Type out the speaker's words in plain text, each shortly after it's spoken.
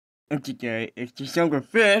And today is December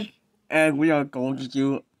 5th, and we are going to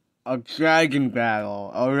do a dragon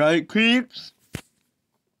battle. Alright, creeps?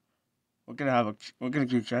 We're gonna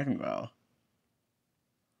do dragon battle.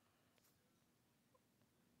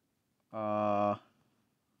 Oh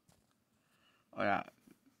yeah.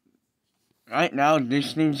 Right now,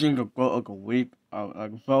 this thing's gonna go like a week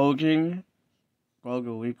of voting. Go like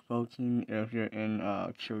a week voting if you're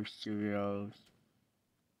in Chill Studios.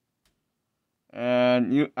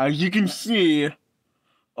 And as you can see,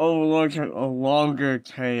 Overlord has a longer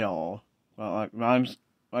tail. But like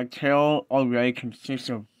my tail already consists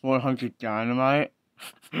of 400 dynamite.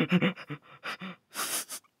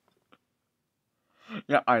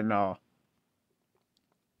 Yeah, I know.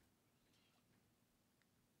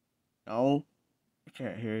 No, I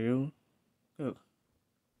can't hear you. Look.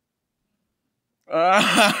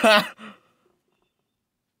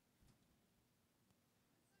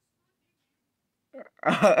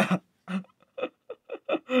 Alright,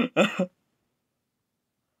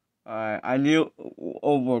 I knew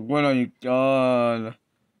over. When are you done?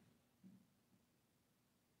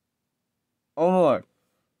 Over.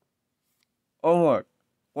 Over.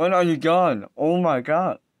 When are you done? Oh my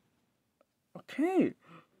god. Okay.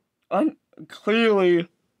 I'm clearly.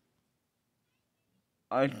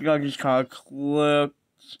 I think I just kind of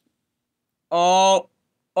clicked. Oh.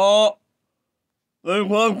 Oh. Look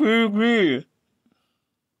what creepy.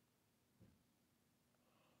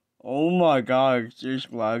 Oh my god, it's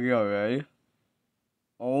just laggy already.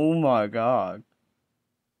 Oh my god.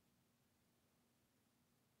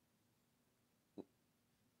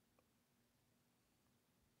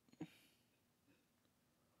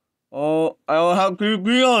 Oh, I don't have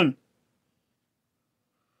creepy on.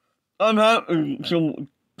 I'm having some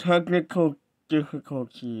technical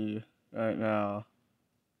difficulty right now.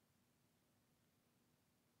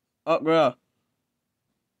 Oh, yeah.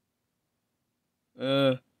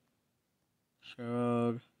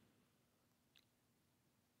 Shrug.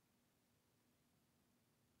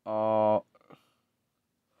 Oh.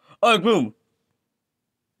 Oh, boom.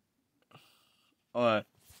 Alright.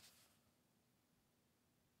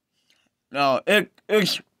 Now,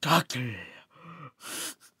 it's Doctor.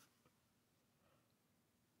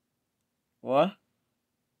 What?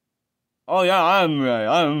 Oh, yeah, I'm ready.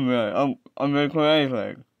 I'm ready. I'm ready for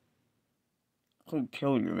anything. I couldn't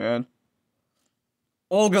kill you, man.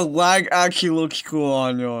 Oh, the lag actually looks cool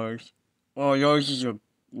on yours. Oh, yours is a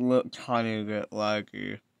tiny bit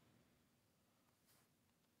laggy.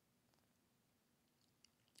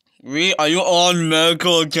 Are you on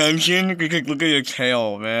medical attention? Because look at your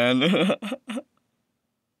tail, man.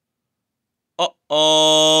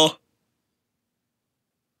 Uh-oh.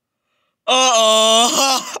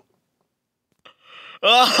 Uh-oh.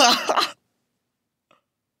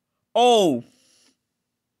 Oh.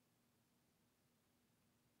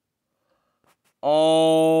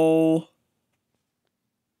 Oh.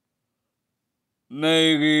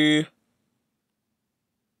 Maybe.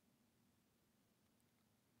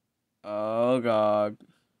 Oh, God.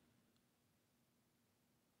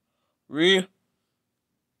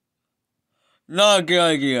 Not a good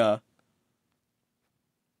idea.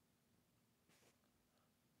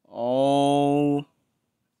 Oh.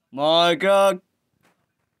 My God.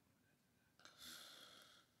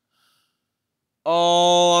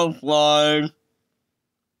 Oh, I'm flying.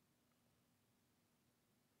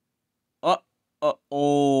 Uh,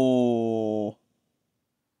 oh.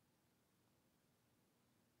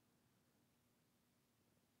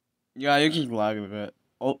 Yeah, you keep lagging a bit.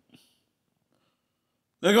 Oh.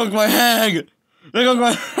 There goes my head! There goes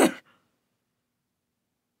my head!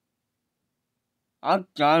 I'm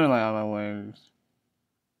dynamite on my wings.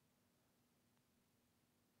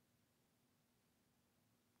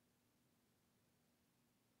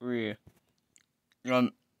 Three.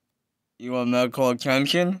 You want medical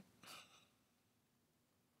attention?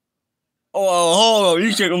 Oh, hold on,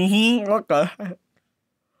 you said, what the heck?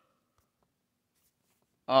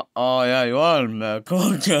 Oh, yeah, you want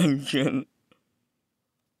medical attention.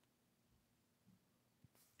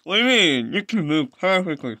 What do you mean? You can move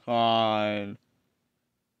perfectly fine.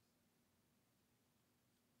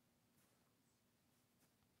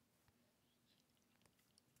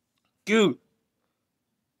 Dude,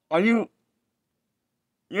 you're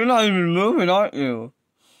not even moving, aren't you?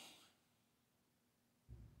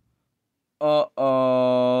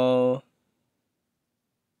 Uh-oh.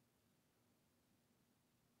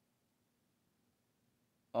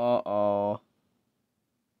 Uh-oh.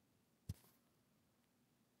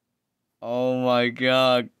 Oh my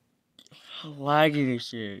god. How laggy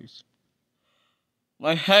this is.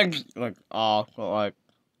 My head's like off, but like,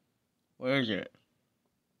 where is it?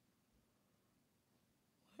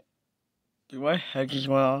 Dude, my head just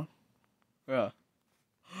went off. Yeah.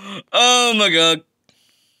 Oh my god.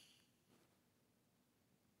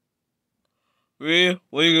 Really?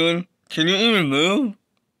 What are you doing? Can you even move?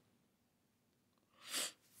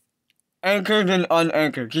 Anchored and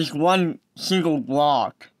unanchored. Just one single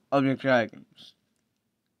block of the dragons.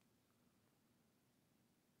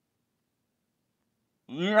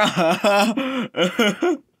 Yo.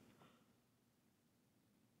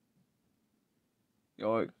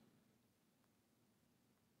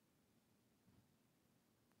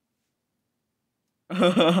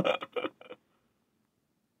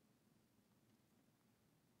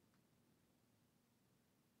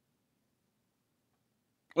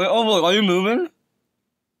 Wait, oh look, are you moving?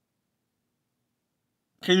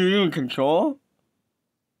 Can you even control?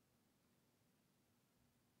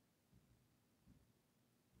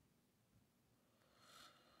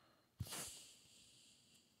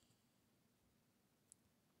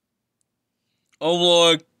 Oh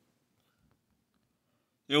Lord.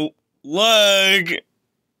 Your leg.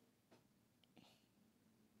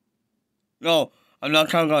 No, I'm not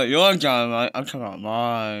talking about your dynamite. I'm talking about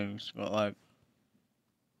mine. But like,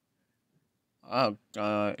 I've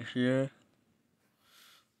got it here.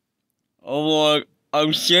 Oh Lord,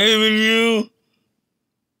 I'm saving you.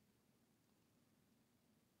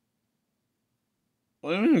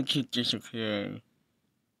 What do you mean you keep disappearing?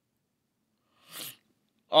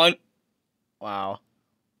 On. Wow.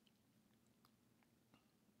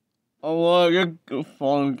 Oh Lord, you're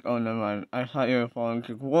falling. Oh, never mind. I thought you were falling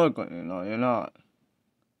to work, but no, you're not.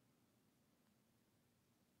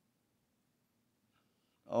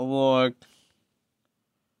 Oh Lord.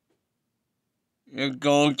 You're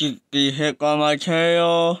going to be hit by my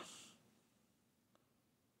tail.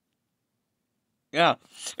 Yeah.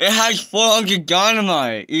 It has 400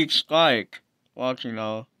 dynamite each strike. Watch, you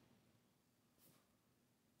know.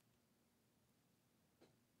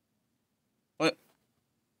 What?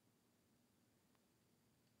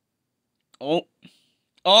 Oh.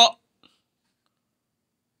 Oh!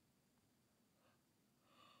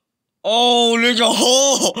 Oh, there's a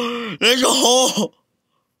hole! There's a hole!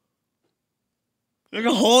 There's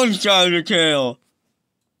a hole inside of the tail.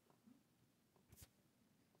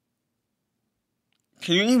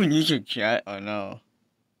 Can you even use your jet or no?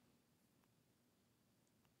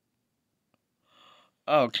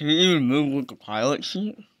 Oh, can you even move with the pilot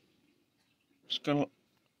seat? It's gonna...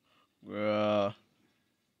 Bruh.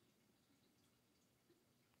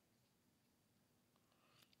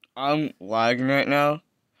 I'm lagging right now.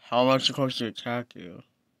 How am I supposed to attack you?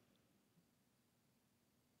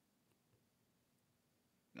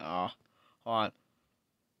 Nah. Hold on.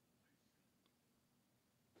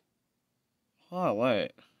 Hold on,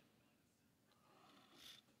 wait.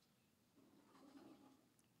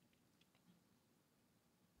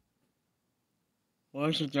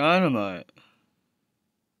 Where's the dynamite?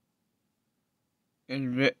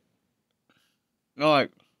 No,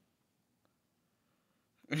 like...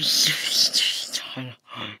 Dynamite.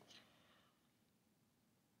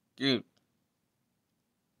 Dude.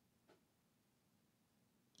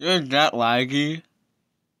 You're that laggy?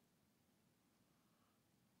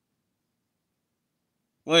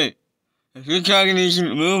 Wait. If your dragon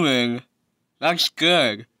isn't moving, that's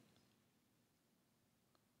good.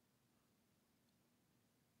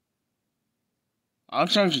 I'm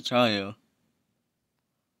trying to tell you.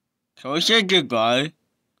 Can we say goodbye?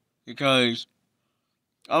 Because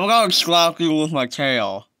I'm gonna slap you with my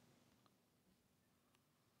tail.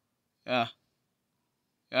 Yeah.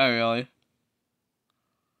 Yeah, really.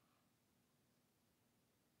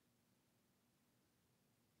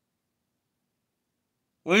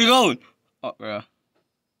 Where you going? Oh, yeah.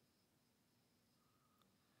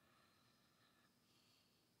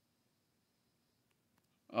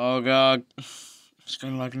 Oh, God. It's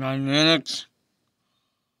been like 9 minutes.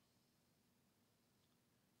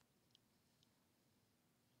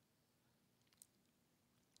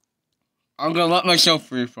 I'm gonna let myself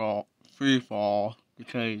free fall.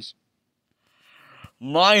 Because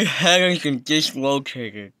my head has been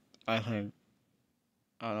dislocated, I think.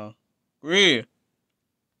 I don't know. Bree,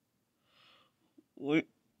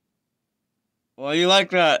 why you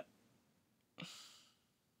like that?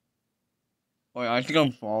 Wait, I think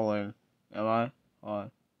I'm falling. Am I? Hold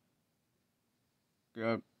on.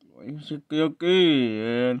 Good. You should be okay,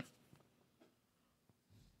 man.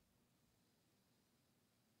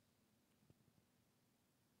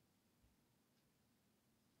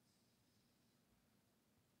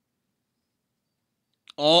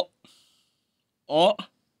 Oh. Oh.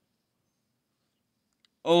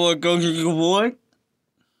 Oh, we're going to the boy?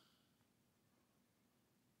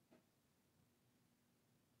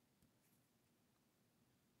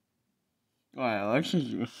 Alright, let's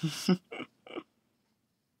just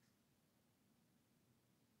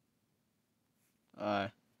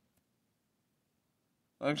Alright.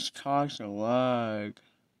 Let's toss a leg.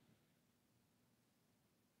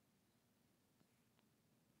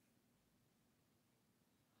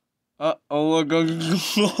 Uh-oh, we're going to the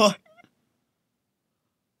floor.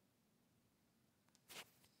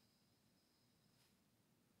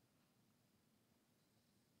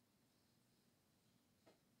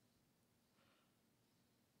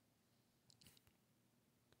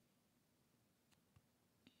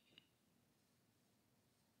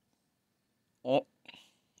 Oh,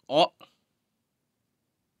 oh,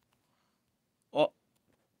 oh,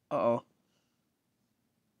 uh-oh.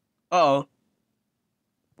 Uh-oh.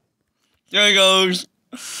 There he goes.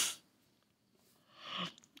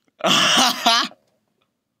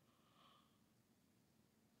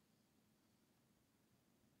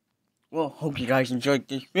 Well, hope you guys enjoyed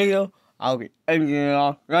this video. I'll be ending it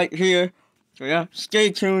off right here. So yeah,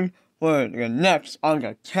 stay tuned for the next on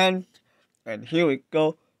the 10th. And here we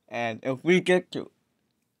go. And if we get to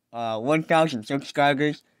 1,000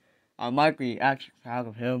 subscribers, I might be actually proud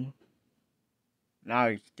of him. Now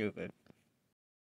he's stupid.